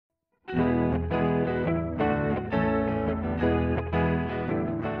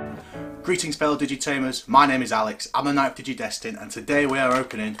Greetings fellow Digitamers, my name is Alex, I'm a Knight of Digidestin, and today we are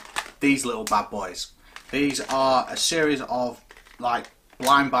opening these little bad boys. These are a series of blind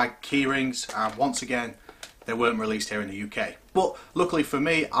bag keyrings, and once again they weren't released here in the UK. But luckily for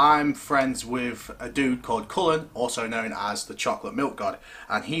me, I'm friends with a dude called Cullen, also known as the Chocolate Milk God,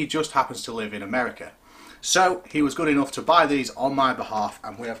 and he just happens to live in America. So he was good enough to buy these on my behalf,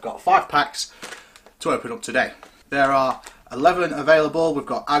 and we have got 5 packs to open up today. There are 11 available. We've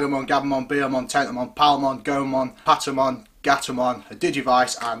got Agumon, Gabumon, Beomon, Tentomon, Palmon, Gomon, Patamon, Gatomon, a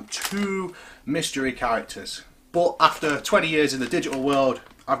Digivice, and 2 mystery characters. But after 20 years in the digital world,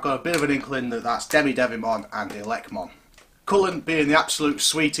 I've got a bit of an inkling that that's Devimon and Elecmon. Cullen, being the absolute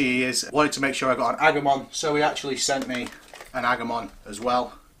sweetie he is, wanted to make sure I got an Agumon, so he actually sent me an Agumon as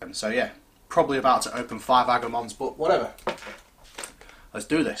well. And so yeah, probably about to open 5 Agumons, but whatever. Let's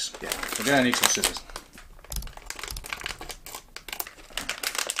do this. Yeah, we're going to need some scissors.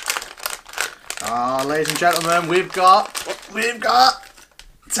 Ladies and gentlemen, we've got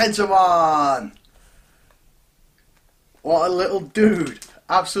Tentomon. What a little dude,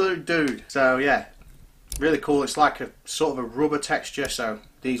 absolute dude. So yeah, really cool. It's like a sort of a rubber texture, so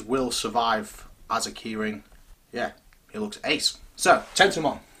these will survive as a keyring. Yeah, he looks ace. So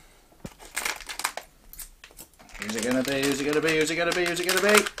Tentomon. Who's it gonna be? Who's it gonna be? Who's it gonna be? Who's it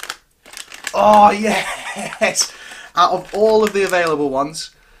gonna be? Oh yes! Out of all of the available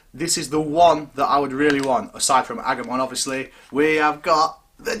ones, this is the one that I would really want, aside from Agumon obviously. We have got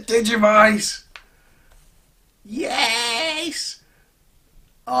the Digivice! Yes!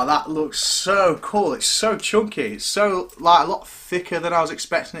 Oh, that looks so cool. It's so chunky. It's so, a lot thicker than I was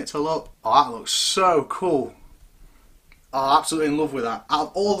expecting it to look. Oh, that looks so cool. Oh, absolutely in love with that. Out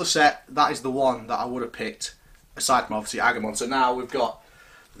of all the set, that is the one that I would have picked, aside from obviously Agumon. So now we've got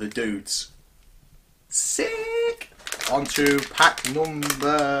the dudes. Sick! On to pack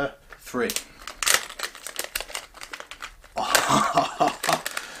number 3.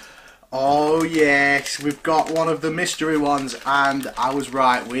 Oh yes, we've got one of the mystery ones, and I was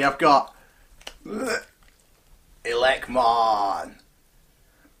right. We have got Elecmon.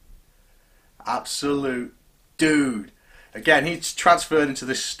 Absolute dude. Again, he's transferred into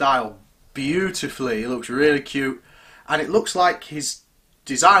this style beautifully. He looks really cute, and it looks like his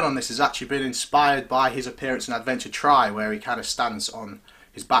design on this has actually been inspired by his appearance in Adventure Tri, where he kind of stands on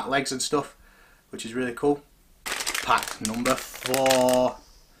his back legs and stuff, which is really cool. Pack number 4.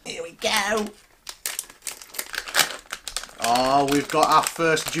 Here we go. Oh, we've got our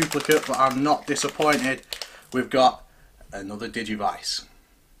first duplicate, but I'm not disappointed. We've got another Digivice.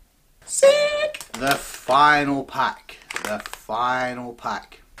 Sick! The final pack. The final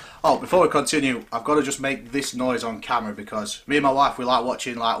pack. Oh, before we continue, I've got to just make this noise on camera because me and my wife, we like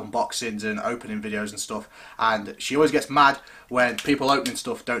watching unboxings and opening videos and stuff, and she always gets mad when people opening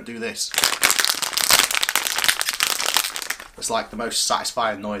stuff don't do this. It's like the most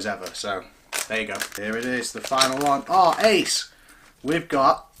satisfying noise ever, so there you go. Here it is, the final one. Oh, ace! We've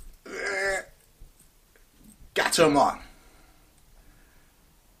got Gatomon.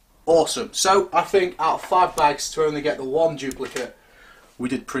 Awesome. So I think out of 5 bags to only get the 1 duplicate, we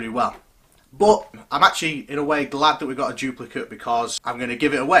did pretty well. But I'm actually in a way glad that we got a duplicate because I'm going to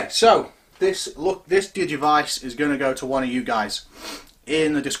give it away. So this Digivice is going to go to one of you guys.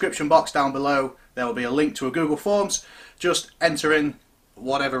 In the description box down below there will be a link to a Google Forms. Just enter in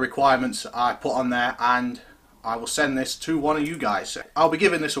whatever requirements I put on there and I will send this to one of you guys. I'll be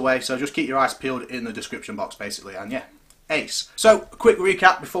giving this away, so just keep your eyes peeled in the description box basically, and yeah, ace. So a quick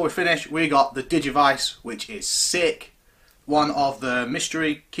recap before we finish. We got the Digivice, which is sick. One of the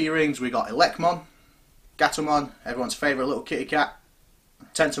mystery keyrings, we got Elecmon, Gatomon, everyone's favourite little kitty cat,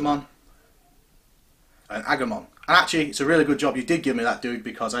 Tentomon, and Agumon. And actually, it's a really good job you did give me that dude,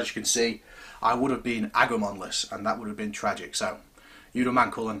 because as you can see, I would have been Agumonless, and that would have been tragic. So, you the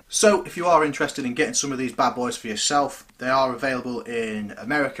man, Cullen. So, if you are interested in getting some of these bad boys for yourself, they are available in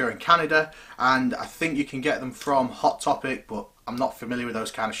America and Canada, and I think you can get them from Hot Topic, but I'm not familiar with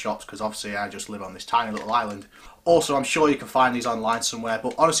those kind of shops because obviously I just live on this tiny little island. Also, I'm sure you can find these online somewhere,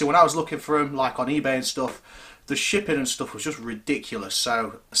 but honestly, when I was looking for them, like on eBay and stuff, the shipping and stuff was just ridiculous.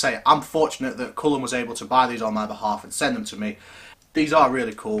 So, I'm fortunate that Cullen was able to buy these on my behalf and send them to me. These are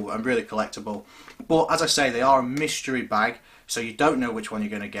really cool and really collectible. But as I say, they are a mystery bag, so you don't know which one you're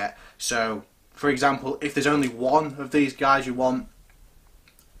going to get. So, for example, if there's only one of these guys you want,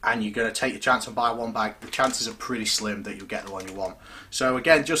 and you're going to take your chance and buy 1 bag, the chances are pretty slim that you'll get the one you want. So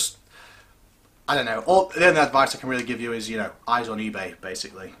again, just, I don't know, the only advice I can really give you is, eyes on eBay,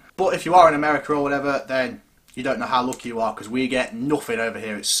 basically. But if you are in America or whatever, then you don't know how lucky you are, because we get nothing over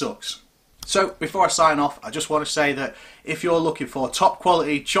here, it sucks. So before I sign off, I just want to say that if you're looking for top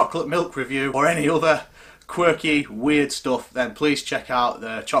quality chocolate milk review or any other quirky, weird stuff, then please check out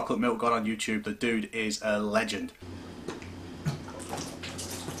the Chocolate Milk God on YouTube. The dude is a legend.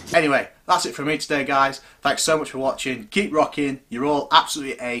 Anyway, that's it from me today, guys. Thanks so much for watching. Keep rocking. You're all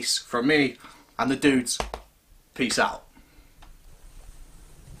absolutely ace from me and the dudes. Peace out.